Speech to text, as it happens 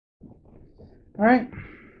All right.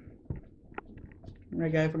 All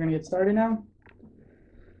right, guys, we're gonna get started now.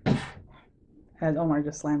 As Omar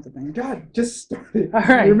just slams the thing. God, just start it. All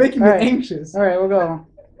right. You're making all me right. anxious. All right, we'll go.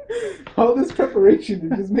 All this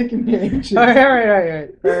preparation is just making me anxious. All right.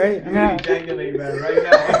 All right. I'm gonna... Ejaculate, man, right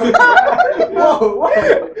now.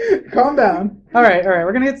 Whoa. Calm down. All right.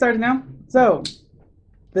 We're gonna get started now. So,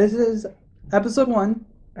 this is episode one.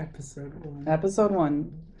 Episode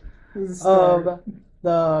One This is a start. of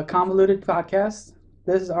the Convoluted Podcast.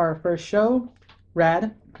 This is our first show.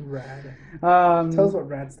 Rad. Rad. Um, Tell us what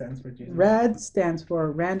RAD stands for, Jesus. RAD stands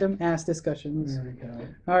for Random Ass Discussions. There we go.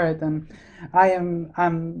 All right then.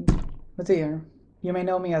 I'm let's see here. You may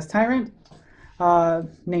know me as Tyrant,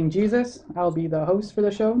 named Jesus. I'll be the host for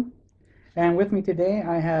the show. And with me today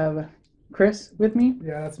I have Chris with me.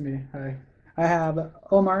 Yeah, that's me. Hi. I have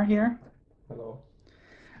Omar here. Hello.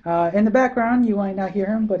 In the background you might not hear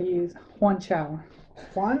him, but he's Juan Chow.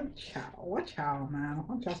 Juan Chow. What Chow, man?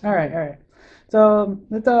 Juan Chow. All right. So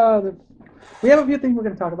let's we have a few things we're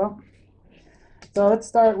gonna talk about. So let's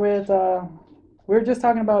start with we were just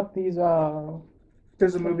talking about these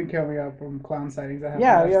There's a movie coming out from clown sightings. That happened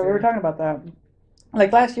yeah, last we year. were talking about that.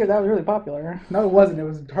 Like last year, that was really popular. No, it wasn't. It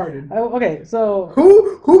was retarded. Okay, so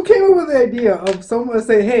Who came up with the idea of someone to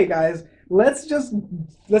say, "Hey guys, let's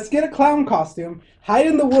get a clown costume, hide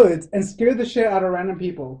in the woods, and scare the shit out of random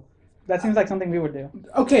people"? that seems like something we would do.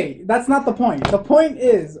 Okay, that's not the point. The point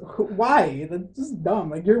is why? That's just dumb.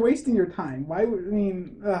 Like you're wasting your time. Why would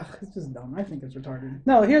it's just dumb. I think it's retarded.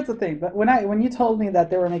 No, here's the thing. But when you told me that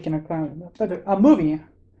they were making a movie,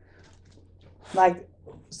 like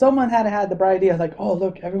someone had the bright idea, like, oh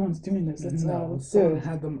look, everyone's doing this. Let's do someone it.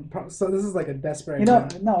 had them. So this is like a desperate. You know,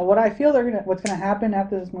 idea. no. What I feel what's gonna happen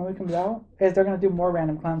after this movie comes out is they're gonna do more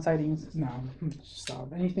random clown sightings. No, stop.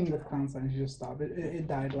 Anything with clown signs, you just stop. It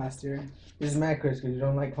died last year. This is mad, Chris, because you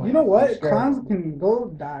don't like clowns. You know what? You're scared Clowns of them. can go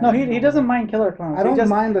die. No, he doesn't mind killer clowns. I don't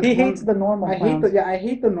mind the He clown- hates the normal I clowns.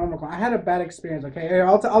 hate the normal clown. I had a bad experience. Okay, here,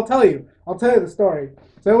 I'll tell you. I'll tell you the story.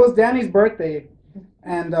 So it was Danny's birthday,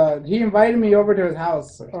 and he invited me over to his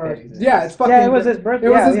house. It's fucking. Yeah, it was his birthday. It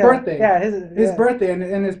was his birthday. Yeah, his birthday,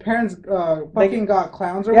 and his parents fucking got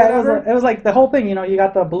clowns or Yeah, whatever. it was like the whole thing. You know, you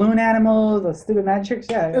got the balloon animals, the stupid magic tricks.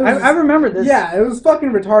 Yeah, It was- I remember this. Yeah, it was fucking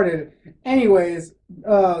retarded. Anyways,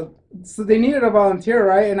 so they needed a volunteer,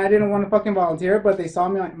 right? And I didn't want to fucking volunteer, but they saw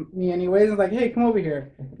me anyways. And was like, hey, come over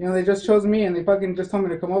here. You know, they just chose me, and they fucking just told me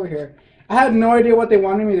to come over here. I had no idea what they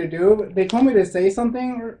wanted me to do. They told me to say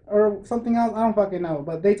something or something else. I don't fucking know.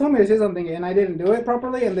 But they told me to say something, and I didn't do it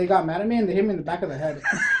properly, and they got mad at me, and they hit me in the back of the head.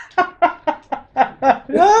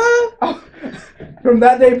 From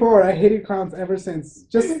that day forward, I hated clowns ever since.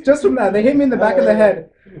 Just from that, they hit me in the back of the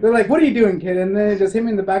head. They're like, "What are you doing, kid?" And then they just hit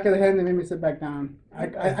me in the back of the head, and they made me sit back down.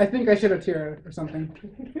 I think I should have teared or something.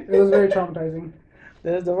 It was very traumatizing.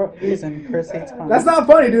 There's the reason Chris hates clowns. That's not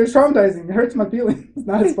funny, dude. It's traumatizing. It hurts my feelings. It's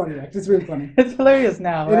not as funny, actually. It's really funny. It's hilarious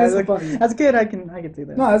now. It is Like, funny. As a kid, I can see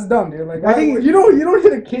that. No, that's dumb, dude. Like, I think- you don't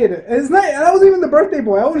hit a kid. It's not. That wasn't even the birthday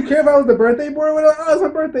boy. I wouldn't care if I was the birthday boy or whatever. Oh, it's my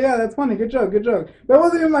birthday. Yeah, that's funny. Good joke. That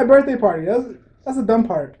wasn't even my birthday party. That's the dumb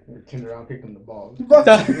part. Turned around, kicked him the balls.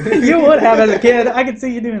 You would have as a kid. I could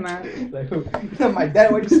see you doing that. Like, who? Not my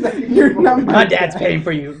dad. What you say? You're not My dad's paying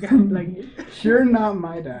for you. Like, You're not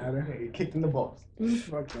my dad. He kicked in the balls.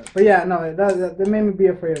 Fuck that. But yeah, no, that made me be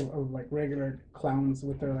afraid of like regular clowns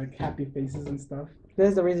with their like happy faces and stuff. this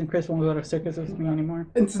is the reason Chris won't go to circuses with me anymore.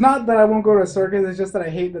 It's not that I won't go to a circus. It's just that I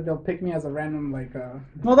hate that they'll pick me as a random like.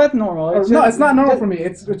 Well, that's normal. No, it's not normal for me.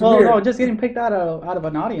 It's Well, weird. no, just getting picked out of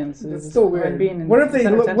an audience It's is still weird. and being What if they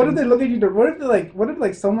center look? What if attention. they look at you? What if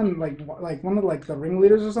like someone like one of like the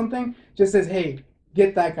ringleaders or something just says, "Hey,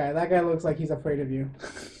 get that guy. That guy looks like he's afraid of you."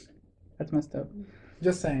 That's messed up.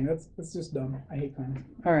 Just saying. That's just dumb. I hate clowns.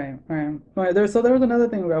 All right. There was another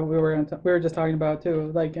thing we were just talking about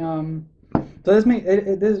too. Like so this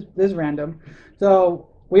is random. So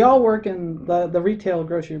we all work in the retail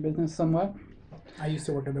grocery business somewhat, I used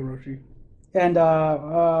to work at the Rotary. and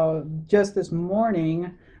just this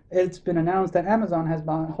morning, it's been announced that Amazon has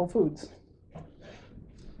bought Whole Foods.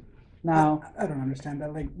 Now, I don't understand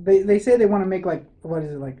that. Like they say they want to make like what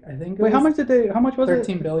is it like? I think. wait, how much was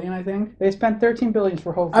 13 it? billion, I think. They spent 13 billion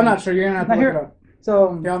for Whole Foods. I'm not sure. You're gonna have to Now look here- it up.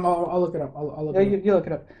 So Yeah, I'll look it up. I'll look yeah, it up. you look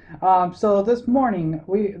it up. So this morning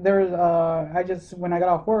when I got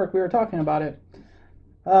off work, we were talking about it.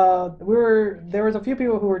 There was a few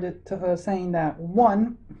people who were saying that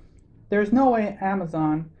one, there's no way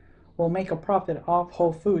Amazon will make a profit off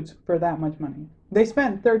Whole Foods for that much money. They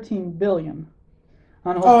spent 13 billion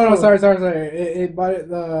on Whole Oh no, Foods. sorry. It bought it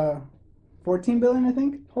the 14 billion, I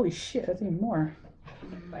think. Holy shit, that's even more.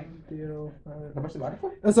 How much they bought it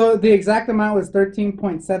for? So the exact amount was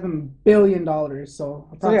 $13.7 billion. So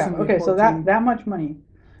So yeah, approximately okay, so 14. that much money,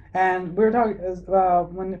 and we were talking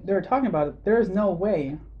when they were talking about it. There is no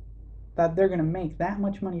way that they're gonna make that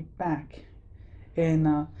much money back in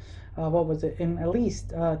what was it? In at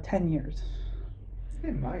least 10 years.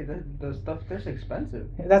 They might. The stuff there's expensive.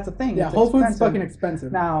 That's the thing. Yeah, it's Whole Foods is expensive. fucking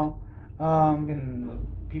expensive. Now, And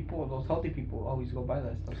people, those healthy people, always go buy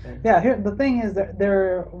that stuff there. yeah. Here the thing is that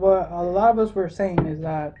what a lot of us were saying is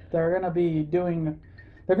that they're gonna be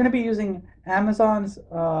using Amazon's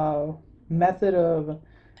method of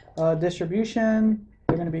distribution.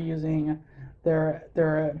 They're gonna be using their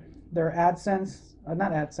AdSense,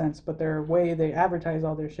 not AdSense, but their way they advertise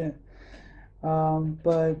all their shit.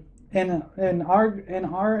 But in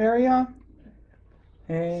our area,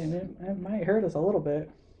 it might hurt us a little bit,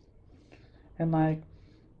 and like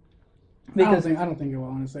because I don't think it will,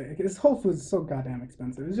 honestly. This Whole Foods is so goddamn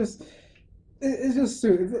expensive. It's just it's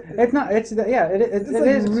it's not it's yeah it it's it like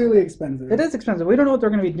is really expensive. it is expensive. We don't know what they're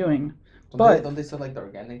gonna be doing. But- Don't they sell like the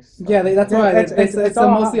organic stuff? Yeah, that's why it's it's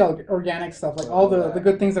all mostly organic stuff, like all the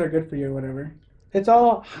good things that are good for you or whatever. It's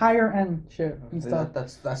all higher end shit and See, stuff.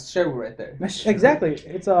 that's Sherwood right there. Exactly.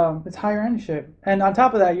 It's higher end shit. And on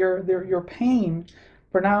top of that, you're paying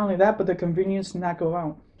for not only that, but the convenience to not go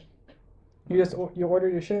out. You order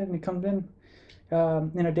your shit and it comes in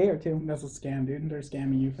a day or two. That's a scam, dude. They're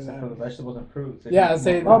scamming you for Except that. for the vegetables and fruits. Yeah,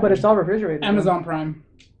 say- Oh, but it's all refrigerated. Amazon Prime.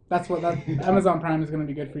 That's what Amazon Prime is going to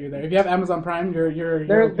be good for you there. If you have Amazon Prime, you're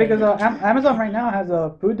There okay. because Amazon right now has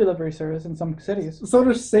a food delivery service in some cities. So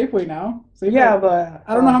does Safeway now. Safeway, Yeah, but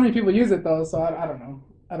I don't know how many people use it though, so I don't know.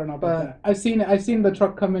 I don't know about But- that. I've seen the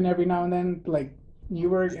truck come in every now and then, like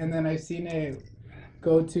Newark, and then I've seen it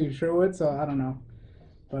go to Sherwood. So I don't know,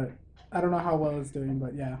 but I don't know how well it's doing.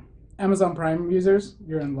 But yeah, Amazon Prime users,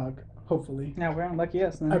 you're in luck. Hopefully, yeah, we're unlucky,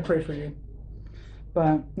 yes. I pray for you.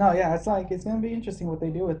 But no, yeah, it's gonna be interesting what they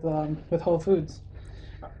do with Whole Foods.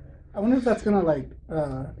 I wonder if that's gonna like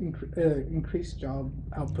increase job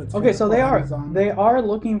outputs. Okay, so for they Amazon. are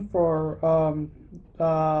looking for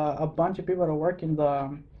a bunch of people to work in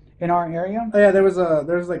our area. Oh yeah,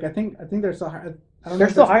 there's like I think they're still I don't know They're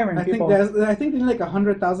if still there's- hiring I people. I think they need like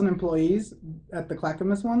 100,000 employees at the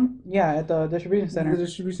Clackamas one. Yeah, at the distribution The center.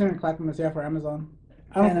 distribution center in Clackamas, yeah, for Amazon.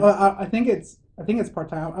 I don't. And- I think it's part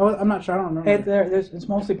time. I'm not sure. I don't remember. It's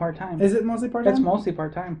mostly part time. Is it mostly part time? It's mostly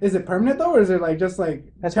part time. Is it permanent though, or is it like just like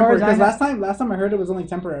As far temporary? as I Because know- last time I heard it was only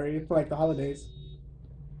temporary for like the holidays.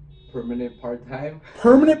 Permanent part time.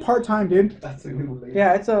 Permanent part time, dude. That's a good one.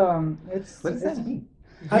 Yeah, it's What does that mean?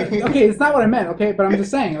 Okay, it's not what I meant. Okay, but I'm just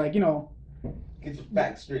saying, like Get your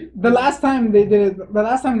facts straight. the last time they did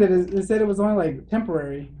it, they said it was only like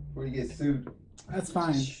temporary. Before you get sued. That's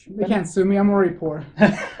fine. They can't sue me. I'm already poor.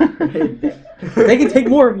 they can take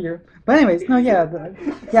more of you. But anyways, no, yeah,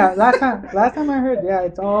 Last time I heard, yeah,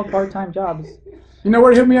 it's all part time jobs. You know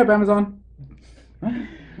where to hit me up, Amazon.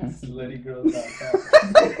 Slutty girls.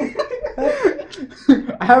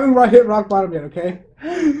 I haven't hit rock bottom yet. Okay.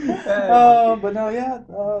 But no, yeah.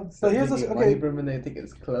 So here's this. Money Okay, from and they think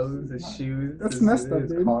it's clothes, it's shoes. That's it's, messed up,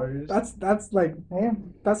 it's dude. Cars. That's like yeah.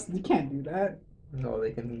 you can't do that. No,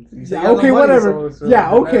 they can. You Yeah, say you have okay, the money, whatever. Yeah,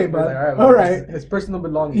 they're okay, like, bud. alright, All well, right. it's his personal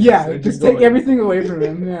belongings. Yeah, so just go take with it. everything away from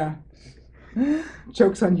him. Yeah.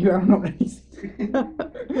 Jokes on you. I don't know anything.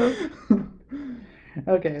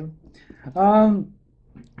 Okay.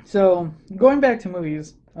 So going back to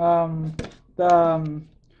movies, we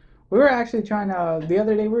were actually the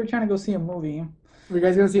other day we were trying to go see a movie. Are you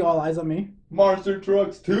guys gonna see All Eyes on Me? Monster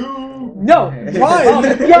Trucks 2. No! Why? Oh,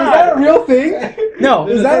 Is God. that a real thing? No!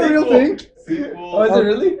 Is that a real thing? Oh, is it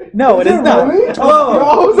really? No, it is not. Really? Oh,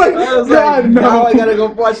 I was like, God, no. Now I gotta go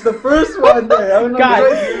watch the first one. There. I don't know God.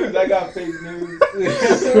 fake news. I got fake news.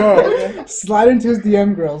 Bro, slide into his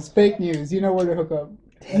DM, girls. Fake news. You know where to hook up.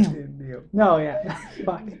 Damn. No, yeah.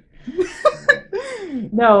 Fuck.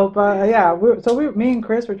 No, but yeah, me and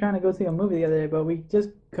Chris were trying to go see a movie the other day, but we just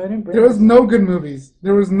couldn't bring There was no good movies.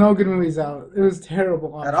 There was no good movies out. It was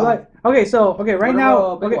terrible. At all. right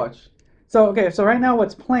now, okay, Watch. so right now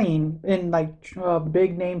what's playing in like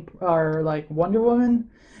big name are like Wonder Woman,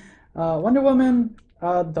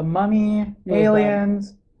 The Mummy, Yeah,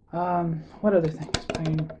 Aliens, what other things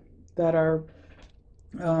playing that are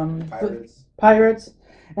Pirates,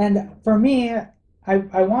 and for me,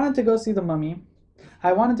 I wanted to go see The Mummy,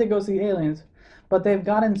 I wanted to go see Aliens, but they've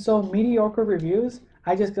gotten so mediocre reviews.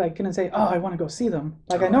 I just couldn't say, oh, I want to go see them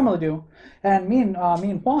like I normally do. And me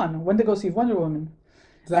and Juan went to go see Wonder Woman.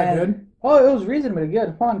 Is that And good? Oh, it was reasonably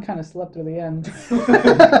good. Juan kind of slept through the end. I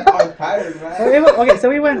was tired, man. Okay, so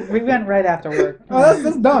we went right after work. Oh,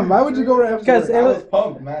 that's dumb. Why would you go right after Because work? it I was. was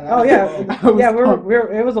pumped, man. Oh yeah, I was yeah. pumped.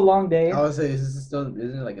 It was a long day. I would say, isn't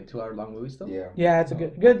it like a 2 hour long movie still? Yeah. Yeah, it's a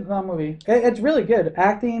good long movie. It's really good.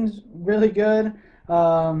 Acting's really good.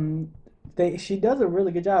 She does a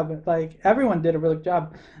really good job. Like everyone did a really good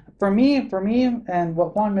job. For me, and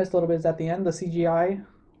what Juan missed a little bit is at the end the CGI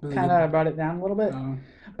Really kind good. of brought it down a little bit. Oh.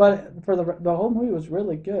 But for the whole movie was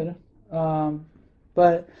really good.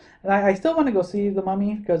 But I still want to go see The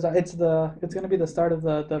Mummy because it's going to be the start of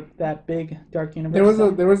that big dark universe.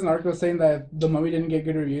 There was an article saying that the Mummy didn't get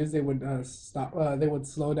good reviews. They would they would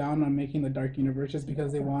slow down on making the dark universe just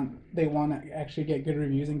because they want to actually get good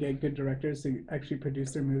reviews and get good directors to actually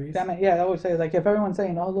produce their movies. Damn it, yeah, I always say like if everyone's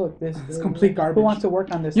saying, "Oh look, this It's complete garbage. Who wants to work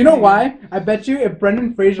on this?" You know thing? why? I bet you if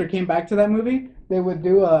Brendan Fraser came back to that movie, they would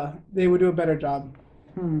do a better job.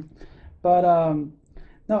 But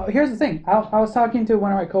no. Here's the thing. I was talking to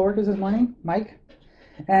one of my coworkers this morning, Mike,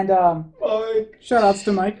 and Shout outs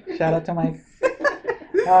to Mike. shout out to Mike.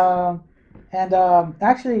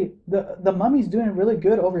 Actually, the Mummy's doing really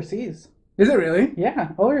good overseas. Is it really?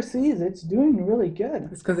 Yeah, overseas, it's doing really good.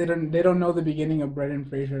 It's because they don't know the beginning of Brendan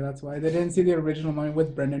Fraser. That's why they didn't see the original Mummy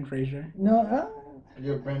with Brendan Fraser. No,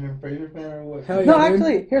 You're a Brendan Fraser fan or what? Hell no. yeah, dude.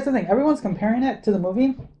 Actually, here's the thing. Everyone's comparing it to the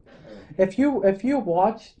movie. If you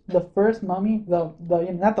watch the first Mummy, the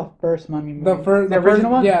not the first Mummy movie, The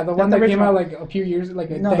original one, yeah, the Not one that came original. out like a few years, like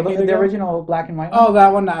a No, decade the ago. original black and white. Oh,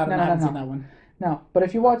 that one. No, I No, haven't no. seen that one. No, but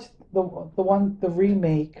if you watch the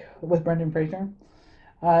remake with Brendan Fraser,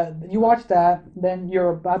 you watch that, then you're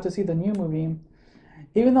about to see the new movie.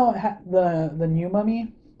 Even though the new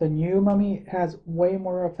Mummy has way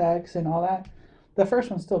more effects and all that, the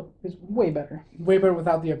first one still is way better. Way better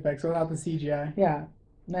without the effects, without the CGI. Yeah,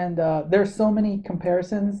 and there's so many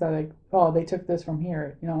comparisons that like, oh, they took this from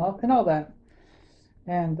here, and all that.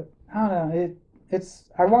 And I don't know,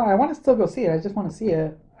 I want to still go see it. I just want to see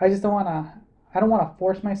it. I just don't want to. I don't want to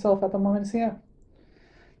force myself at the moment to see it.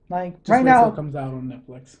 Like Just right wait till now, it comes out on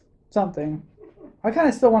Netflix something. I kind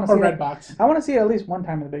of still want to or see it. Redbox. I want to see it at least one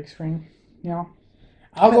time on the big screen.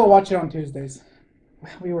 I'll go watch it on Tuesdays.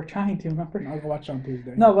 We were trying to remember. I'll go watch it on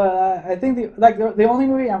Tuesday. No, but I think the only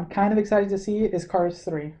movie I'm kind of excited to see is Cars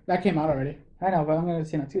 3. That came out already. I know, but I'm going to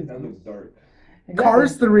see it on Tuesday. That looks dark. Exactly.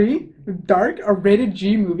 Cars 3, dark, a rated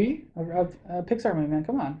G movie. A Pixar movie, man.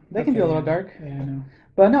 Come on, they can do a Okay, little dark. Yeah, I know.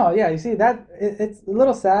 But no, yeah, you see that it's a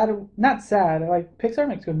little sad. Not sad. Like Pixar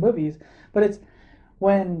makes good movies, but it's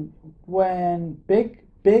when big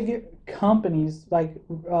companies like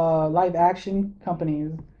live action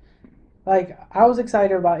companies. Like I was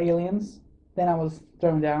excited about Aliens, then I was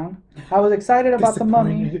thrown down. I was excited about the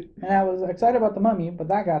Mummy, Disappointed. and I was excited about the Mummy, but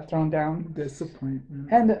that got thrown down. Disappointment.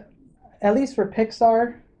 And at least for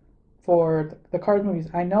Pixar, for the Cars movies,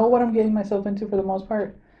 I know what I'm getting myself into for the most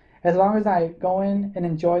part. As long as I go in and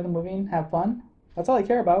enjoy the movie and have fun, that's all I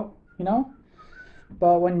care about,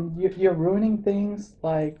 But when you're ruining things,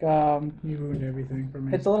 like, You ruined everything for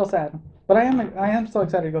me. it's a little sad. But I am so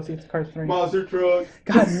excited to go see Cars 3. Monster truck.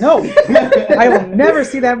 God, no! I will never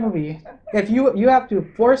see that movie. If you have to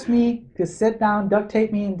force me to sit down, duct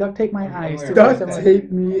tape me, and duct tape my eyes to watch Duct that movie. tape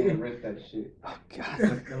I me. rent that shit. Oh, God.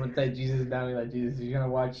 I'm gonna tie Jesus down and like Jesus, you're gonna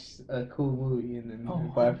watch a cool movie, and then Oh.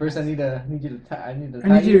 but first I need you to tie. I need I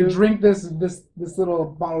need you to drink this little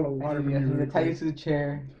bottle of water. I from need your to tie you place. to the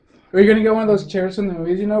chair. Are you gonna get one of those chairs from the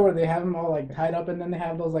movies, where they have them all like tied up and then they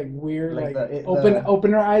have those like weird Like the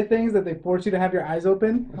opener eye things that they force you to have your eyes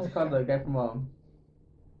open? What's it called? The guy from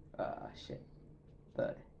shit.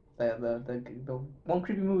 The one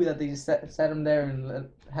creepy movie that they just sat him there and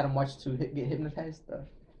had him watch to get hypnotized.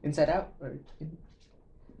 Inside Out or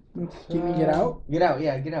Can you get out? Get Out?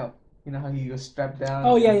 Yeah, Get Out. You know how he was strapped down.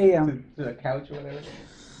 Oh, yeah. To the couch or whatever.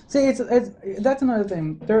 See, it's that's another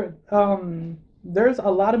thing. There's a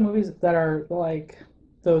lot of movies that are like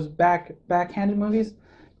those backhanded movies,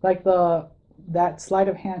 like that sleight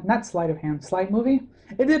of hand slide movie.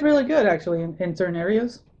 It did really good actually in certain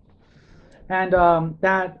areas. And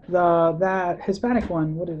that Hispanic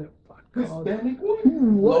one, what is it called?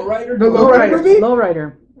 Lowrider. The Lowrider movie?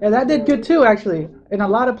 Lowrider. And that did good too actually. In a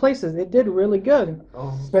lot of places, it did really good.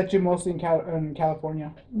 Oh. Bet you mostly in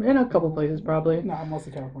California. In a couple places probably. No,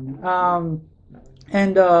 mostly California.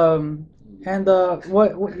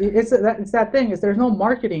 It's that thing is there's no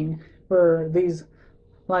marketing for these,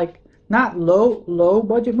 like not low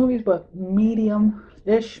budget movies but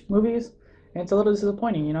medium-ish movies, and it's a little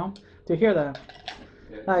disappointing to hear that.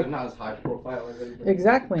 Yeah, Like- they're not as high profile as everybody.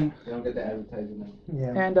 Exactly. They don't get the advertising.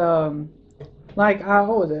 Yeah. And Like what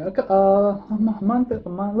was it?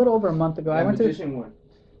 A little over a month ago. I went to magician one.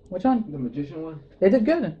 which one? The magician one. It did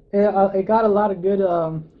good. It got a lot of good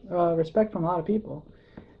respect from a lot of people.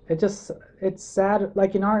 It's sad.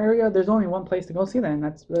 Like in our area, there's only one place to go see that, and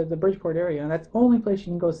that's the Bridgeport area. And that's the only place you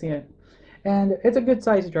can go see it. And it's a good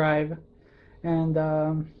sized drive, and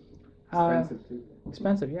Expensive too.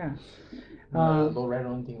 expensive, yeah. The lowrider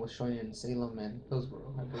only thing was showing in Salem and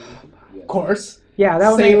Hillsborough, I believe. Of course. Yeah, that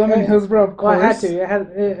was Salem and Hillsborough, of Well, course. I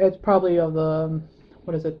had to. It's probably of the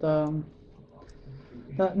what is it? Not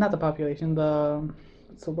the population.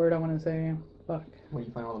 What's the word I want to say? Fuck. Where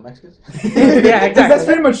you find all the Mexicans? Yeah, exactly. That's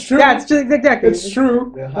pretty much true. Yeah, it's just exactly. It's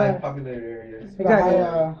true. The high popular areas. The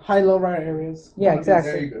Exactly. high low rider areas. Yeah, There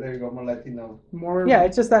exactly. you go. There you go. More Latino. More. Yeah,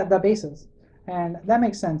 it's just that basis, and that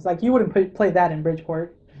makes sense. Like you wouldn't play that in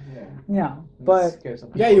Bridgeport, Yeah. no. But Scare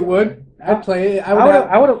some Yeah, people you would. away. I'd play it. I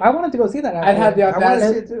wanted to go see that. I'd have the I want to see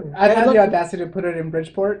audacity. it too. I'd It have the looked- audacity to put it in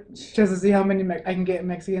Bridgeport just to see how many I can get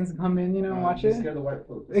Mexicans to come in, you know, and watch Just it. Scare the white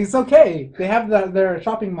folks. It's okay. They have their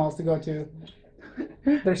shopping malls to go to.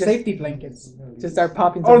 Their Just- safety blankets. Just start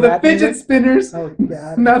popping. Or some the rap fidget music. spinners. Oh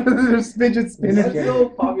god. Now that there's fidget What's spinners. so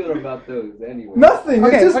popular about those anyway? Nothing.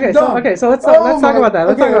 Okay, It's just okay, dumb. so let's Oh let's talk my- about that.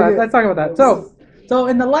 Let's okay, talk about okay. that. Let's talk about that. So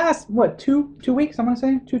in the last two weeks, I'm gonna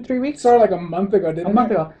say 2-3 It weeks, started like a month ago, didn't a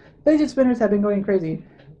month it? ago, fidget spinners have been going crazy.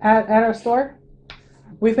 At our store,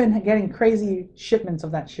 we've been getting crazy shipments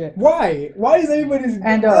of that shit. Why? Why is everybody's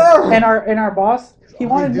And Ugh! our boss, he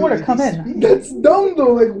wanted more to come in. That's dumb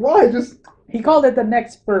though. Like why? Just He called it the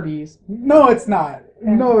next Furbies. no, it's not.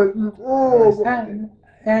 No. Oh.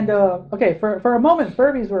 And okay, for a moment,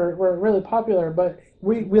 Furbies were really popular, but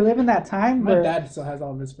we live in that time My where dad still has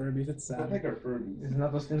all of his Furbies. It's I sad. think are Furbies. Isn't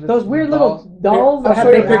that those things? those weird little dolls? dolls I'll that have show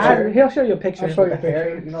you a big picture. eyes. He'll show you a picture. I'll show you The a picture.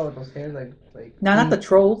 hair, you know, with those hairs, like. No, not the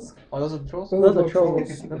trolls. Oh, those are the trolls. Those are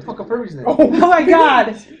trolls. What the fuck are Furbies then? Oh, Oh my god!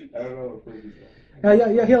 I don't know what Furbies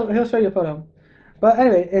are. Yeah, he'll show you a photo. But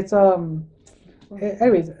anyway,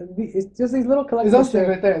 anyways, it's just these little It's collectibles. those things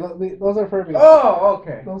right there. Those are Furbies. Oh,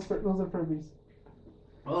 okay. Those are Furbies.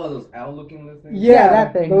 Oh, those owl-looking things. Yeah,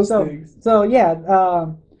 that thing. Those So- things. So yeah,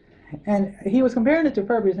 and he was comparing it to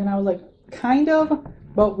Furbies, and I was like, kind of,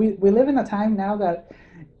 but we live in a time now that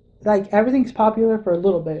like everything's popular for a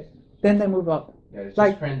little bit, then they move up. Yeah, it's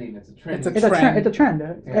Like- just trending. It's a trend. It's a It's a trend. trend. It's a trend,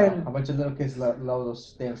 Yeah. and A bunch of little kids love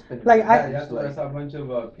those damn spinners. Like, Yeah, I- yeah, so I saw a bunch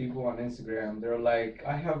of people on Instagram. They're like,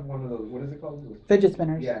 I have one of those. What is it called? fidget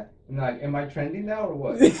spinners. Yeah. And like, am I trending now or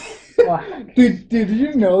what? Wow. Dude, did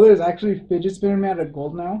you know there's actually fidget spinner made out of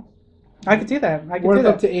gold now? I could see that. I could see Worth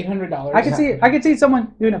up that. to $800. I could see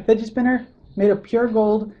someone doing a fidget spinner made of pure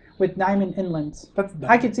gold with diamond inlets. That's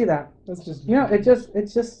dumb. I could see that. That's just. You know,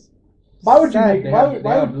 it's just. Why would you sad. make- They why have, would- they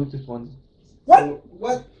why have would- Bluetooth ones. What? So,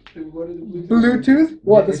 what? Dude, what is it? Bluetooth?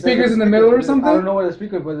 What? The It's like speakers a in the speaker. middle or I don't something? know what the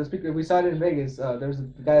speaker, but the speaker we saw it in Vegas. There's a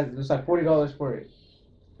guy. There's like $40 for it.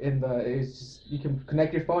 It's just you can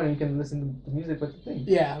connect your phone and you can listen to music with the thing.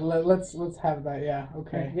 Yeah. Let's have that. Yeah.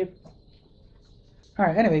 Okay. Yep. All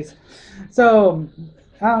right. Anyways, so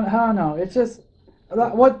I don't know. It's just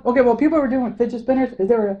what. Okay. What people were doing with fidget spinners is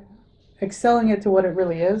they were excelling it to what it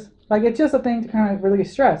really is. Like it's just a thing to kind of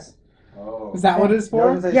release stress. Oh. Is that what it's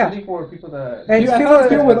for? It's Yeah. actually for people that. Hey, I thought it was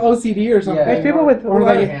people with OCD or something. Yeah. It's people with Or who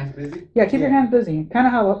like- are- Your hands busy? yeah, keep your Yeah. hands busy. Kind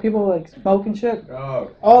of how people like smoke and shit.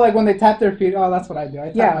 Oh. Oh, like when they tap their feet. Oh, that's what I do. I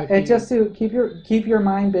tap Yeah, my feet. it's just to keep your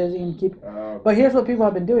mind busy and keep. Oh. But here's what people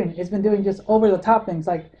have been doing. It's been doing just over the top things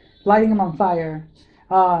like lighting them on fire,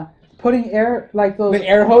 putting air like those the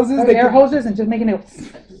air hoses. They air could- hoses and just making it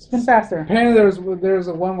spin faster. Apparently, there's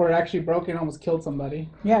a one where it actually broke and almost killed somebody.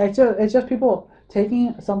 Yeah, it's just people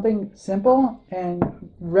taking something simple and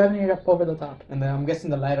revving it up over the top. And then I'm guessing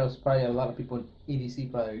the Lidos probably a lot of people in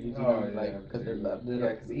EDC probably are using Oh, them yeah. like because they're Yeah,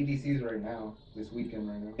 because EDC's right now. This weekend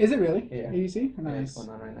right now. Is it really? Yeah. EDC? Yeah, Nice. it's going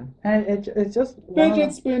on right now. And it's just one of Fidget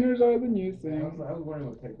the- spinners are the new I thing. was wondering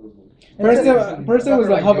what type those were. First, it's it, just- first it I thought was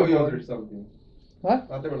they a were like yo-yos or hoverboard. something. What? I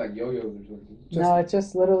thought they were like yo-yos or something. No, it's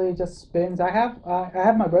just literally just spins. I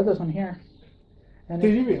have my brother's one here. And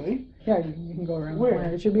Did it- you really? yeah, you can go around. the Where? corner.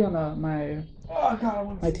 It should be on my Oh god, I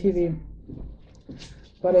want my TV.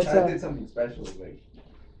 But it's I did something special,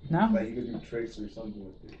 no. like you could do tricks or something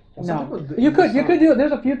with it. Well, some No, people do- you could some- do.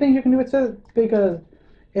 There's a few things you can do with it because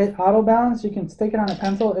it auto balance. You can stick it on a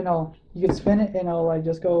pencil and you can spin it and it'll like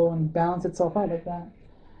just go and balance itself out like that.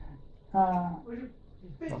 Don't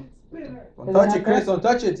Is touch it not it, Chris. there? Don't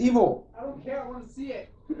touch it. It's evil. I don't care. I want to see it.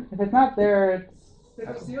 If it's not there, it's Did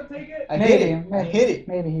Lucille take it? I maybe, hit it. I maybe, hit it.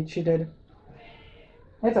 Maybe she did.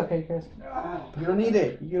 It's okay, Chris. You don't need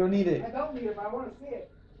it. You don't need I it. don't need it, but I want to see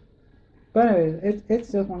it. But anyways,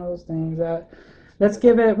 it's just one of those things that Let's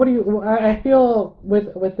give it. What do you? I feel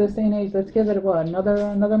with this day and age, let's give it what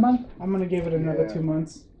another month. I'm gonna give it another Yeah. 2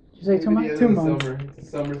 months. Did you say 2 Maybe months? the 2 end of the months. Summer. It's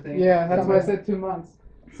a summer thing. Yeah, that's why I Summer. said 2 months.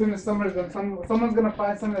 As soon as summer's done, someone's gonna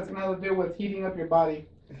find something that's gonna have to do with heating up your body,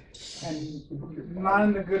 and not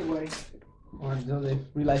in the good way. Or until they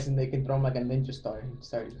realizing they can throw them like a ninja star and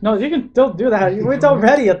start. No, you can still do that. It's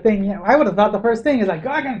already a thing. Yeah, I would have thought the first thing is like, oh,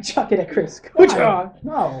 I'm gonna chuck it at Chris. Good job.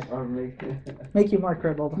 No, Or make Make you more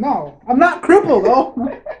crippled. no, I'm not crippled though.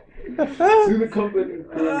 sue the company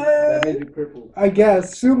that made you crippled. I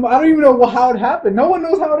guess. I don't even know how it happened. No one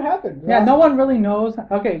knows how it happened. Yeah, no one really knows.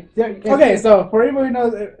 Okay. Okay, so for anybody who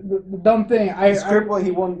knows the dumb thing, He's crippled.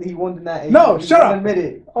 He won in that. No, he shut won't up. Admit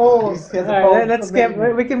it. Oh, He's- he has a All right, phone let's for skip.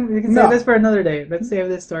 admitting it. We can No. save this for another day. Let's save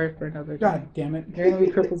this story for another day. God damn it. You're gonna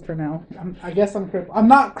be crippled for now. I guess I'm crippled. I'm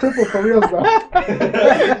not crippled for real though.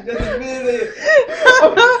 Just admit it.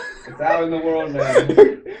 It's out in the world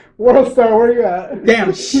now. World Star, where you at? Damn.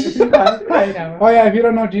 I know. Oh yeah, if you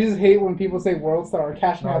don't know, Jesus hate when people say World Star or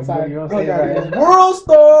Cash Me No, Outside. you don't Oh, say God, that. yeah. World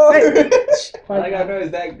Star. All I gotta know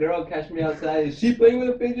is that girl catch me outside. Is she playing with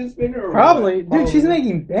a fidget spinner? Or Probably, what? dude. She's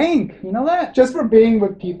making bank. You know that? Just for being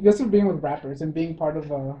with people, just for being with rappers and being part of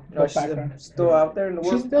the No, she's background. still out there in the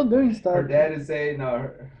She's world. still doing Her stuff. dad is saying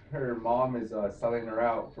her mom is selling her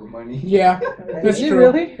out for money. Yeah, Is it's she true.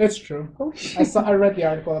 really? It's true. Oh shit. I read the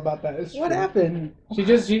article about that. It's What true. happened? She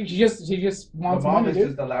just The wants mom money, is dude.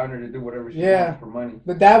 just allowing her to do whatever she Yeah. wants for money.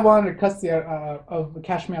 The dad wanted custody of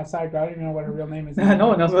Cash Me Outside. But I don't even know what her real name is. No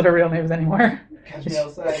one knows what her real name is anymore. Catch me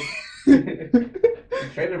outside. She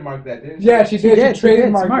trademarked that, didn't she? Yeah, she did. She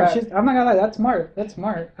trademarked Smart. that. I'm not gonna lie. That's smart. That's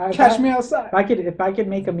smart. Cash Me Outside. If I could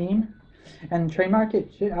make a meme and trademark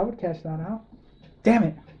it, shit, I would cash that out. Damn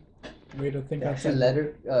it. Way to think That's a outside.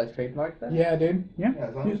 letter trademark that. Yeah, dude. Yeah,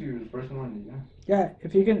 as long as you're the first one, you know. Yeah,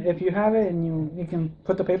 if you have it and you can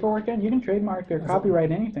put the paperwork in, you can trademark or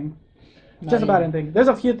copyright anything. Just about anything. There's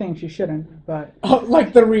a few things you shouldn't, but Oh,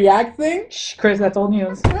 like the React thing? shh, Chris, that's old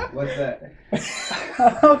news. What's that?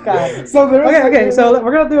 Oh god. So there was Okay, so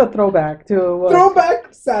we're gonna do a throwback to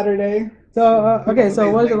Throwback Saturday. So so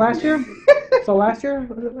what was it last year? So last year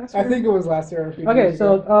was it last year? I think it was last year. Or a few Okay, years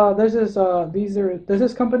ago. so there's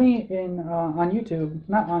this company in on YouTube,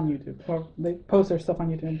 not on YouTube, or they post their stuff on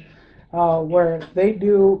YouTube, where they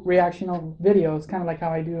do reactional videos, kind of like how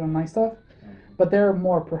I do on my stuff, but they're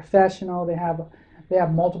more professional. They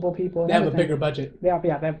have multiple people. And They have a everything. bigger budget. They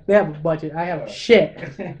have a budget. I have shit.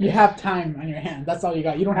 You have time on your hands. That's all you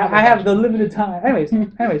got. You don't have. I have the limited time.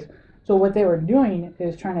 Anyways. So what they were doing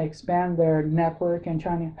is trying to expand their network and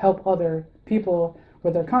trying to help other people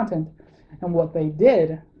with their content. And what they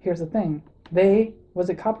did, here's the thing. Was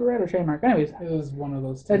it copyright or trademark? Anyways, It was one of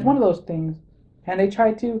those. Two. it's one of those things. And they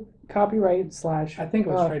tried to copyright / I think it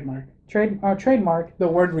was trademark. trademark The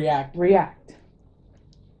word React. React.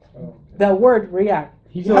 Oh, The word React.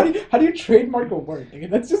 How do you trademark a word? Dude?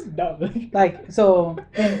 That's just dumb. Like, so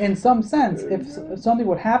in some sense, if something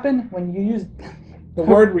would happen when you use The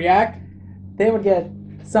word React. they would get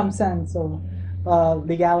some sense of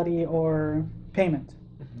legality or payment.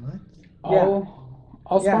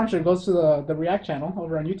 All Yeah. sponsor goes to the React channel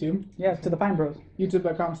over on YouTube. Yeah, to the Fine Bros.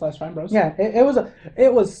 YouTube.com/FineBros. Yeah,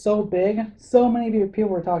 it was so big. So many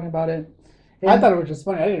people were talking about it. I thought it was just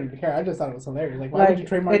funny. I didn't even care. I just thought it was hilarious. Like, why would you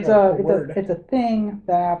trademark it's a a word? it's a thing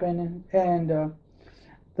that happened, and the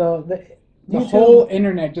The YouTube, whole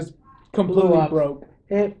internet just completely blew up. broke.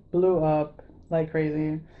 it blew up like crazy,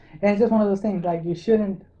 and it's just one of those things. Like you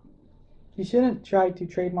shouldn't try to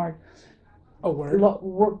trademark A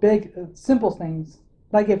word. big simple things.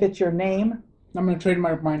 Like if it's your name, I'm gonna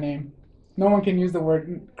trademark my name. No one can use the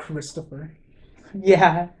word Christopher.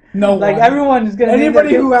 yeah. No Like one. everyone is gonna. name Anybody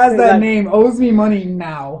their who kid- has that like, name owes me money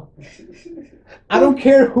now. I don't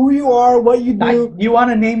care who you are, what you like, do. you want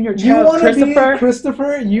to name your You child want to be Christopher?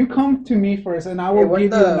 Christopher? You come to me first, and I will give you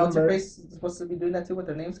the what's her number. face supposed to be doing that too with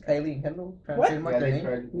their names? Kylie and Kendall? Trying What? to trademark Yeah, their they name?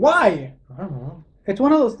 tried. Why? I don't know. It's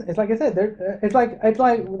one of those. It's like I said. It's like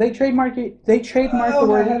they trademark it. They trademark Oh,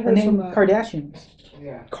 the I word, had the heard name from that. Kardashians.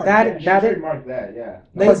 Yeah. That She that it. trademarked that, yeah.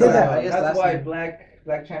 They Because, did uh, that. Yes, That's last why name.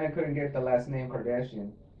 Black China couldn't get the last name Kardashian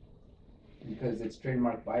because it's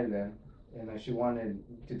trademarked by them, and she wanted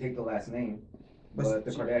to take the last name, but the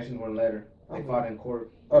Kardashians wouldn't let her. They fought in court.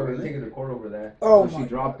 Oh, They really? Take her to court over that. Oh So my she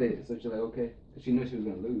dropped it. So she's like, okay. 'Cause she knew she was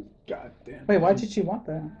gonna lose. God damn. Wait, why did she want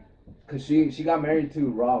that? Cause she got married to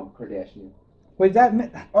Rob Kardashian. Wait, that.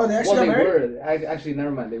 Oh, they actually Well, got they married? were. Actually,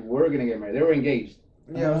 never mind. They were gonna get married. They were engaged.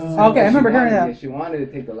 Yeah. Okay, I remember She hearing wanted- that. She wanted to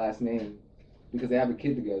take the last name because they have a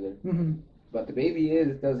kid together. Mm-hmm. But the baby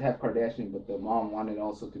does have Kardashian, but the mom wanted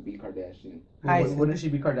also to be Kardashian. I see. Wouldn't she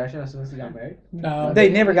be Kardashian as soon as he got married? No, They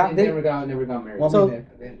never got- they- never got married. Well, So- I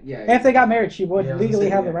mean, Yeah. If they got married, she would Yeah, I was gonna legally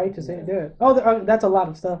say, have the yeah. right to say Yeah. do it. Oh, that's a lot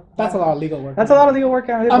of stuff. that's a lot of legal work. That's a lot of legal work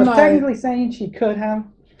out here. I'm But not- technically saying she could have.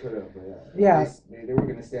 She could have, but yeah. Yeah. They were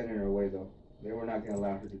gonna stand in her way though. They were not gonna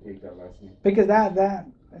allow her to take that last name. Because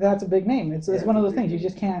that's a big name. It's Yeah, one of it's those a big things you name.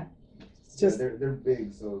 just can't. It's Yeah, just they're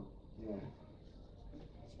big, so yeah.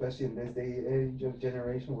 Especially in this day age of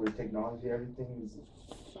generation where technology, everything is.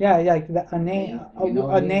 yeah, like a name, You know,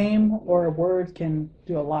 a name or a word can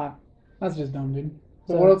do a lot. That's just dumb, dude.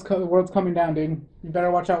 The So- world's coming down, dude. You better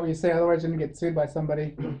watch out what you say, otherwise you're gonna get sued by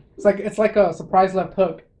somebody. It's like a surprise left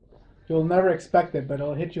hook. You'll never expect it, but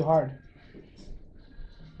it'll hit you hard.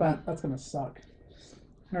 But that's gonna suck.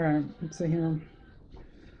 All right, let's see here.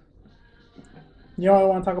 You know what I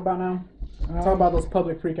want to talk about now? Talk about those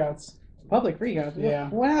public freakouts. public freakouts. Yeah.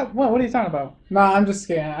 What are you talking about? Nah, I'm just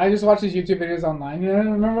kidding. I just watch these YouTube videos online. You know,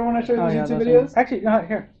 remember when I showed you these YouTube those videos? ones. Actually,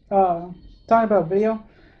 here. Talking about video.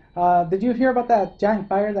 Did you hear about that giant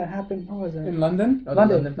fire that happened? What was it? In London? Oh, the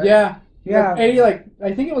London. Fire? Yeah. Yeah.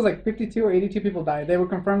 I think it was like 52 or 82 people died. They were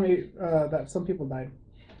confirming that some people died.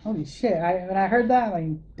 Holy shit! When I heard that, like,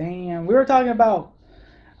 damn. We were talking about.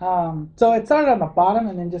 So it started on the bottom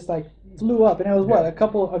and then just like flew up, and it was what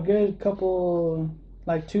a good couple,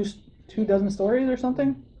 like two dozen stories or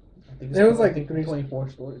something. I think There was like 24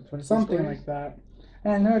 stories. 24 Something stories. like that.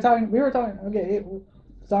 And we were talking. Okay,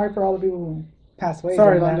 sorry for all the people who passed away.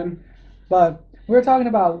 Sorry, during that. London. But we were talking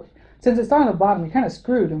about, since it started on the bottom, you're kind of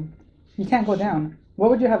screwed. You can't go down. What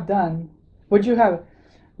would you have done? Would you have,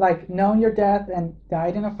 like, known your death and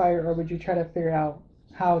died in a fire, or would you try to figure out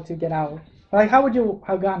how to get out? Like, how would you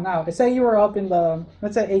have gotten out? Say you were up in the,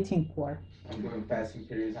 let's say, 18th floor. I'm doing Fast and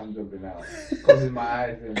Furious. I'm jumping out, closing my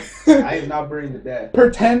eyes, and I am not burning to death.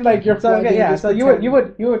 Pretend like you're So flooding. okay, yeah. just So you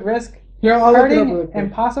pretend. would risk Here, I'll look it up hurting real quick.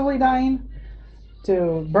 and possibly dying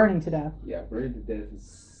to burning to death. Yeah, burning to death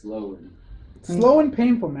is slow and Slow and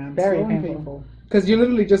painful, man. Very Slow and painful. Because you're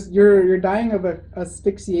literally just you're dying of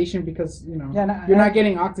asphyxiation because Yeah, no, you're not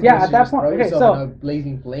getting oxygen. Yeah, at So that you're just- point. Throw Okay, yourself so in a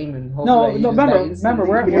blazing flame and hope no, that you no. just die Remember,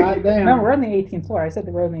 instantly. Goddamn. we're on the 18th floor. I said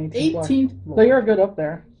that we're on the 18th floor. 18th. So you're good up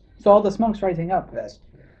there. So all the smoke's rising up. That's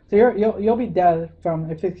So you'll be dead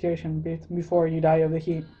from asphyxiation before you die of the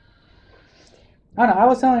heat. I don't know. I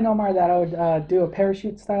was telling Omar that I would do a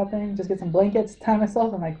parachute style thing, just get some blankets, tie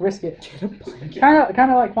myself, and like risk it.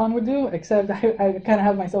 Kind of like Juan would do, except I kind of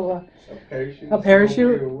have myself A parachute. A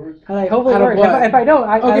parachute? Hopefully it'll work. like hopefully Out of work. what? If I don't,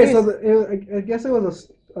 I Okay, at so least- I guess it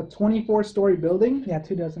was a 24-story building. yeah,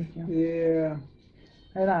 2 dozen. Yeah. Yeah.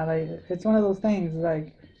 I don't know, like it's one of those things.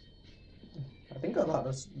 Like I think a lot.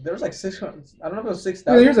 There was like 600. I don't know if it was Yeah,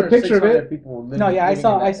 6,000. here's a or picture of 600 it. People no, yeah, I living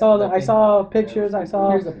saw in I that- saw that I thing. saw pictures. I saw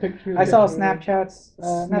Here's a picture. I saw of it. Snapchats,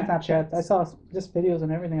 not Snapchats. Snapchats. I saw just videos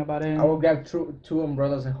and everything about it. I will grab two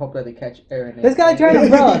umbrellas and hope that they catch air in it. This guy tried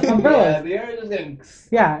umbrellas. Yeah, Umbrellas. they are just getting.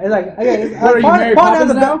 Yeah, it's like okay, What are you, Mary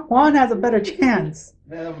Poppins now? Juan has a better chance.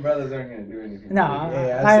 Man, umbrellas aren't gonna do anything. No,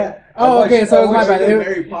 Yeah, Oh, okay, so it was my bad.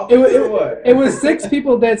 Mary Poppins or what? It was 6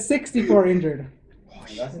 people dead, 64 injured.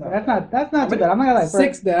 That's That's not too bad. I'm not gonna lie.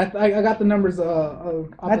 6 dead. I got the numbers.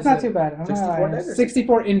 That's not too bad. I'm not 64 gonna lie. dead?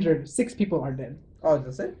 64 injured. 6 people are dead. Oh,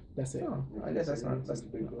 that's it. That's it. Oh, I guess that's not. That's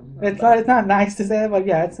big one. It's not nice to say, but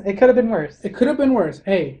yeah, it could have been worse. It could have been worse.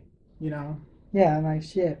 Hey, you know. Yeah, like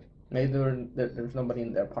shit. Maybe there's nobody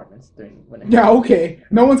in their apartments during when it. Yeah, okay.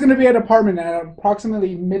 No one's gonna be at an apartment at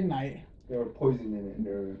approximately midnight. They were poisoning it.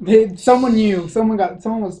 They were. Someone knew. Someone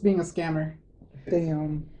was being a scammer.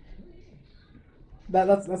 Damn.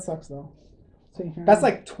 That sucks though. See here. That's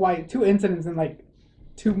like 2 incidents in like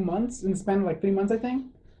 2 months, in the span of like 3 months, I think.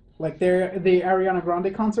 Like the Ariana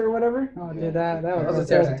Grande concert or whatever. Oh, dude, that That was was a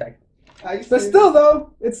terrorist terrible. attack. But still,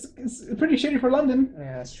 though, it's pretty shitty for London.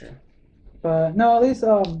 Yeah, that's true. But no, at least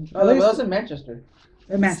Oh, at that least was in Manchester.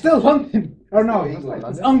 man. Still London. Or no, England.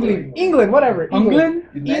 it's England, whatever. England?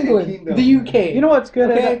 United England, Kingdom. the UK. You know what's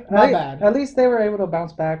good? Okay, is not at, bad. At least they were able to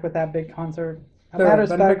bounce back with that big concert. A the matter of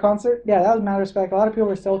benefit respect. concert. Yeah, that was a matter of respect. A lot of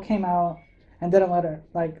people still came out and didn't let it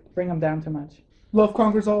like bring them down too much. Love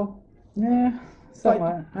conquers all. Yeah,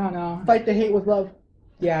 somewhat. I don't know. Fight the hate with love.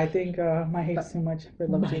 Yeah, I think my hate's too much for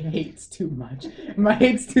love My to hate's too much. My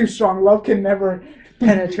hate's too strong. Love can never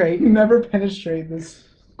penetrate. never penetrate this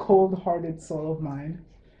cold-hearted soul of mine.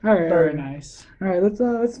 All right, Very nice. All right,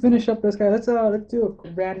 let's finish up this guy. Let's do a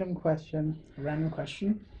random question. Random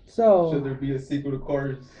question. So Should there be a sequel to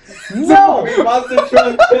Cars? no. Wait, Monster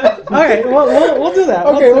Truck. Okay, we'll do that.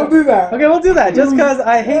 Okay, we'll do that. Okay, we'll do that. Just because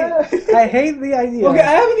I hate the idea. Okay,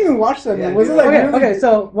 I haven't even watched that. Yeah, Man. Was it dude. like Okay, really? okay,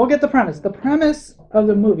 so we'll get the premise. The premise of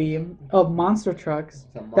the movie of monster trucks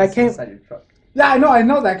It's a monster that came. inside your truck. Yeah, I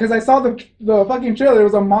know that because I saw the fucking trailer. It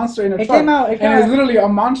was a monster in a It truck. came out. It came and it's out. literally a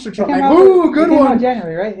monster It truck. came Like, out. ooh, good it came out one.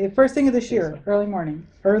 January, right? First thing of this year, early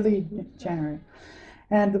January.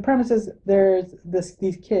 And the premise is there's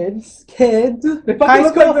these kids, They high fucking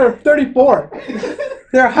look school, like they're 34.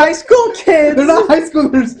 they're high school kids. They're not high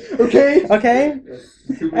schoolers, okay? Okay,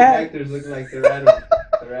 Super And- actors look like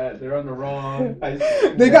they're on the wrong high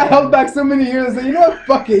school. They got held back so many years that you know what?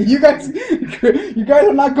 Fuck it. You guys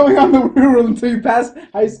are not going on the real world until you pass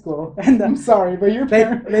high school. And, I'm sorry, but your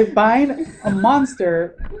parents. they find a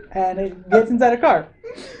monster and it gets inside a car.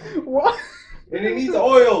 What? And it needs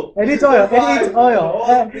oil. It needs oil. It needs oil.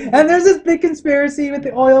 And there's this big conspiracy with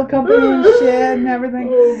the oil company and shit and everything.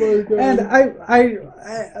 Oh my god. And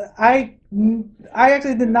I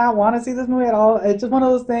actually did not want to see this movie at all. It's just one of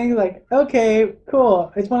those things like, okay,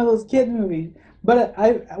 cool. It's one of those kid movies. But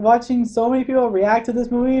watching so many people react to this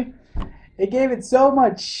movie, it gave it so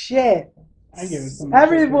much shit. I give it so much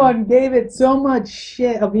Everyone gave it so much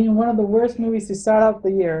shit of being one of the worst movies to start out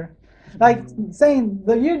the year. Like saying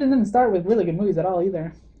the year didn't start with really good movies at all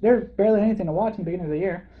either. There's barely anything to watch in the beginning of the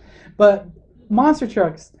year. But Monster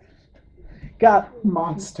Trucks got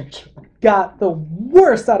monster truck. got the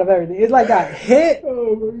worst out of everything. It like got hit,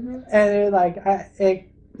 Oh my god.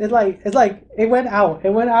 and it went out. It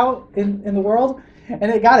went out in the world, and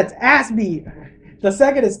it got its ass beat. The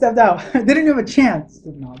second it stepped out, it didn't even have a chance.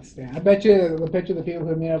 Did not stand. I bet you the picture of the people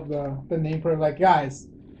who made up the name for it, like, guys,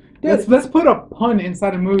 Dude. let's put a pun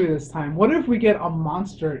inside a movie this time. What if we get a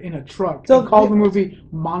monster in a truck So and call the- the movie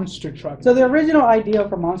Monster Truck? So the original idea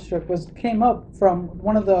for Monster Truck came up from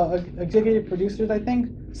one of the executive producers, I think,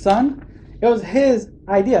 Son. It was his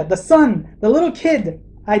idea. The son, the little kid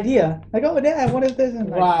idea. Like, oh, Dad, what is this? And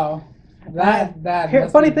like, Wow. That Here,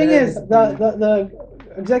 must funny be thing very is, disappointing. the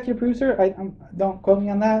executive producer, don't quote me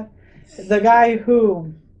on that. The guy's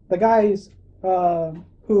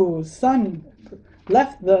whose son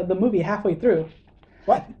left the movie halfway through.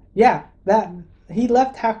 What? Yeah, that he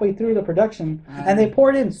left halfway through the production, and they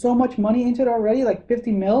poured in so much money into it already, like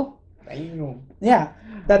 50 mil. Damn. Yeah,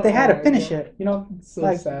 that they had Oh to my finish God. it. You know, So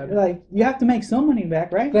like sad. like you have to make some money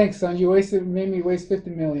back, right? Thanks, son. You made me waste 50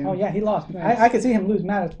 million. Oh yeah, he lost. Nice. I could see him lose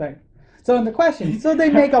mad respect. So in the question, so they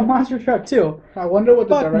make a Monster Truck too. I wonder what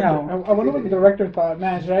the Fuck director. no. I wonder what the director thought.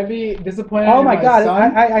 Man, should I be disappointed? Oh in my god,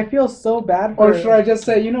 son? I feel so bad for. Or should I just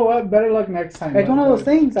say, you know what? Better luck next time. It's one of those bud.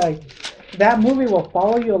 things like that movie will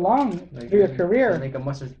follow you along Like, through your they career. Make a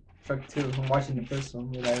monster truck too. I'm watching the first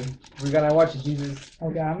one. We're gonna watch it, Jesus.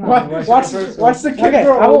 Okay, I'm Watch, not. watch, the first watch the kid Okay,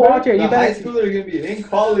 grow I will older. watch it. The You high better. schooler are gonna be in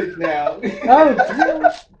college now.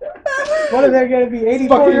 Oh, what are there gonna be? Fucking-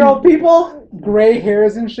 84-year-old people? Gray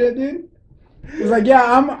hairs and shit, dude. He's like, yeah,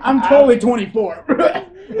 I'm totally 24.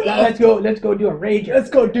 Let's go do a rage. Let's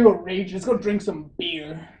go do a rage. Let's go drink some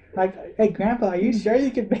beer. Like, hey, Grandpa, are you sure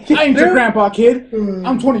you can make it? I ain't your through? grandpa, kid.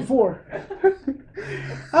 I'm 24.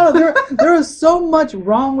 Oh, there was so much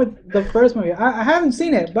wrong with the first movie. I haven't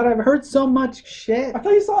seen it, but I've heard so much shit. I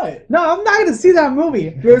thought you saw it. No, I'm not gonna see that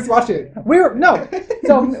movie. Let's watch it. No.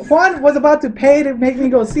 So Juan was about to pay to make me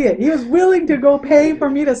go see it. He was willing to go pay for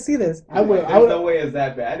me to see this. I will. There's no way it's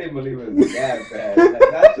that bad. I didn't believe it was that bad.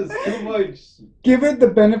 Like, that's just too much. Give it the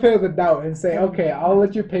benefit of the doubt and say, okay, I'll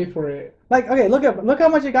let you pay for it. Like, okay, look how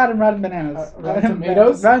much it got in Rotten Bananas. Rotten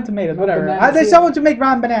Tomatoes? Rotten Tomatoes, No whatever. bananas There's here. someone to make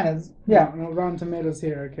Rotten Bananas. Yeah. No, Rotten Tomatoes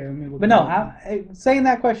here. Okay, let me look. But no, saying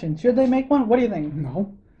that question, should they make one? What do you think?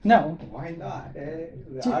 No. No. Why not?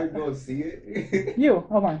 I'd go see it. You,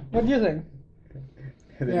 Omar, what do you think?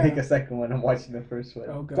 They Yeah. make a second one. I'm watching the first one.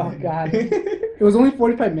 Oh Oh, god. God. It was only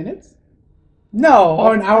 45 minutes. No.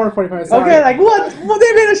 Oh, an hour and 45. Sorry. Okay, like what? Well,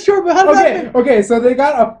 they made a short, but how does Okay, that okay, so they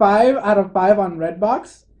got a 5 out of 5 on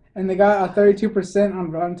Redbox, and they got a 32%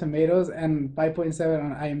 on Rotten Tomatoes and 5.7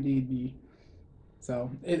 on IMDb.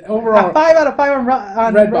 So it overall, A 5 out of 5 on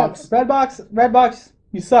Redbox. Redbox,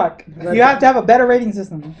 you suck. Redbox. You have to have a better rating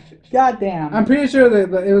system. God damn. I'm pretty sure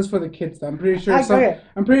that it was for the kids. Though. I'm pretty sure. Okay.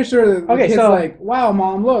 I'm pretty sure that the Okay, kids so- like, wow,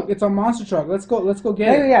 mom, look, it's a monster truck. Let's go get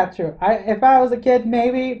Maybe, it. yeah, true. If I was a kid,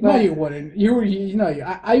 maybe. No, But you wouldn't. You know,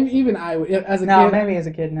 I would as a no, kid. maybe as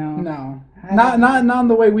a kid, no. No, not in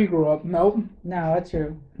the way we grew up. Nope, No, that's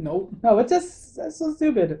true. nope. No, it's just that's so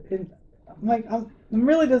stupid. I'm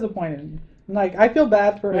really disappointed. Like, I feel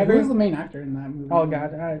bad for Wait, who's everyone. the main actor in that movie? Oh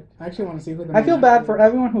God, I actually want to see who the I main feel bad actor for is.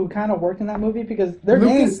 everyone who kind of worked in that movie because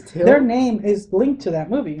Lucas Till? their name is linked to that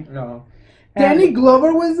movie. No. Danny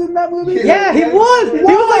Glover was in that movie? Yeah, he was.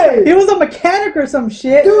 Why? He was a mechanic or some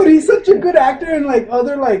shit. Dude, he's such a good actor in like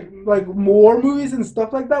other like war movies and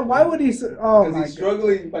stuff like that. Why would he? Oh Because my he's god.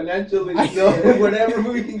 struggling financially. I So know. whatever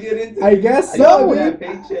we can get into. I guess I so, got dude.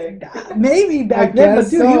 that paycheck. Maybe back then, but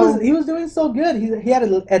guess dude, so. he was doing so good. He had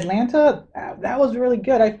Atlanta. That was really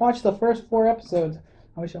good. I watched the first 4 episodes.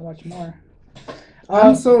 I wish I watched more.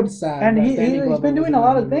 I'm so sad. And that he's Danny Glover been was doing in a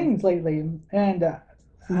lot that of movie. things lately. And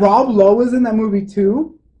Rob Lowe was in that movie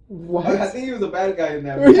too. I What? think he was a bad guy in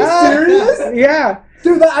that Are you movie. serious? yeah,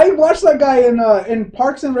 Dude, I watched that guy in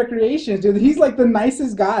Parks and Recreation. Dude, he's like the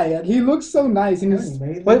nicest guy. He looks so nice. And he's,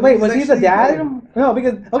 wait, was he the dad? No,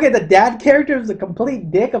 because the dad character was a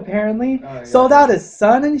complete dick apparently. Oh, yeah. Sold out his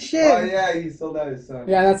son and shit. Oh yeah, he sold out his son.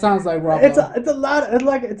 yeah, that sounds like Rob It's Lowe. a lot.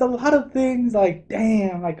 It's a lot of things. Like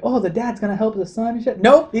damn, like oh, the dad's gonna help the son and shit.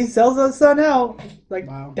 Nope, he sells his son out. Like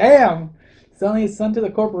Wow. damn, selling his son to the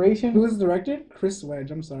corporation. Who was directed? Chris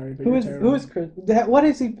Wedge. I'm sorry. But Who you're is terrible. who is Chris? What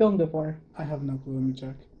has he filmed it for? I have no clue. Let me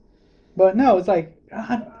check. But no, it's like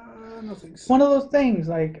God, No thanks. it's one of those things.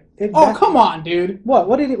 Like Oh, come on, dude.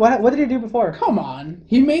 What did he do before? Come on.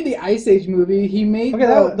 He made the Ice Age movie. He made Okay,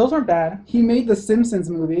 those weren't bad. he made the Simpsons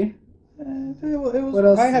movie. It was. What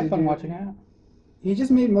else I did had he fun do? watching it. He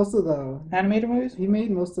just made most of the. Animated movies. He made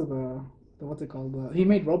most of the what's it called? He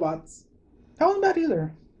made robots. That wasn't bad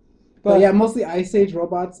either. But yeah, mostly Ice Age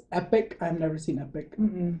robots. Epic. I've never seen Epic.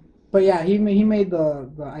 Mm-mm. But yeah, he made the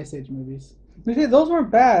Ice Age movies. You see, those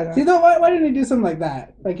weren't bad. See, though, why didn't he do something like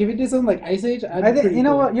that? Like if he did something like Ice Age, I think you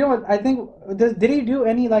know what I think. Did he do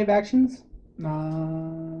any live actions?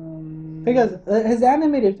 Because his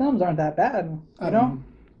animated films aren't that bad. I You don't know.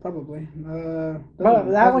 Probably. But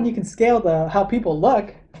that one you can scale how people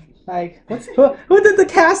look. Like who did the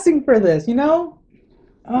casting for this? You know.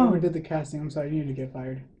 Whoever did the casting, I'm sorry, you need to get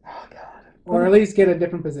fired. Oh God. Or at least get a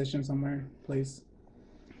different position somewhere, please.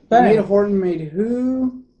 But Made Horton made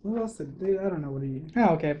who? Who else did they? I don't know what he. oh,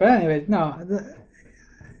 okay, but anyways, no.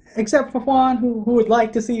 Except for Juan, who would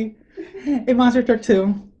like to see a Monster Truck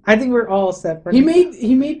 2. I think we're all set for He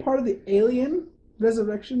made part of the Alien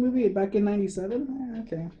Resurrection movie back in '97.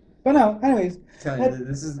 Okay. But no, anyways. Telling you,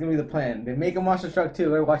 this is gonna be the plan. They make a Monster Truck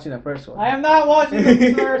 2. We're watching the first one. I am not watching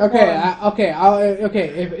the first Okay,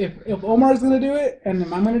 if Omar's gonna do it and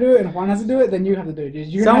I'm gonna do it and Juan has to do it, then you have to do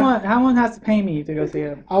it. Someone has to pay me to go see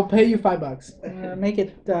it. I'll pay you $5. Make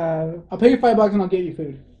it. I'll pay you $5 and I'll get you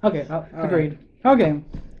food. Okay, agreed. Okay.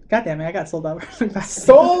 God damn it, I got sold out.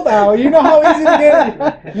 Sold out. You know how easy to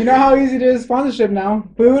get. You know how easy it is sponsorship now.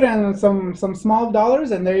 Food and some small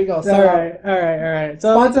dollars, and there you go. All Sold out. right.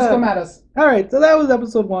 So Sponsors come at us. all right, so that was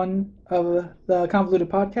episode 1 of the Convoluted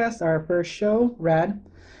Podcast, our first show, rad.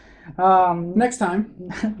 Next time,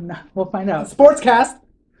 We'll find out. Sportscast.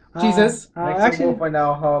 Jesus. Next we'll Actually, find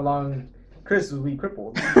out how long Chris will be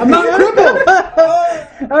crippled. I'm not crippled.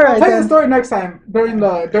 all I'll right. tell you the Then. story next time during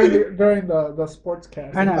the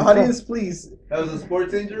sportscast. I know. Audience, please. That was a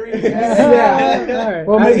sports injury. Yeah. All right.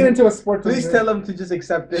 We'll make it into a sports. Please injury. tell them to just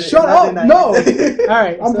accept it. Shut and not up, deny no. it. All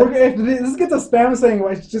right. so- If this gets a spam saying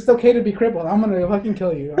well, it's just okay to be crippled, I'm gonna fucking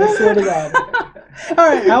kill you. I swear to God. all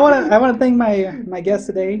right. I wanna thank my guest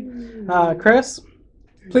today, Chris.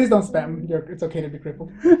 Please don't spam. It's okay to be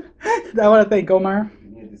crippled. I want to thank Omar. You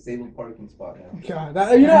need a disabled parking spot now. God,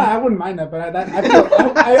 I wouldn't mind that, but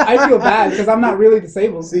I feel bad because I'm not really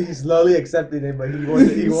disabled. See, he's slowly accepting it, but he won't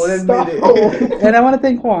admit Stop. it. And I want to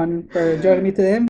thank Juan for joining me today.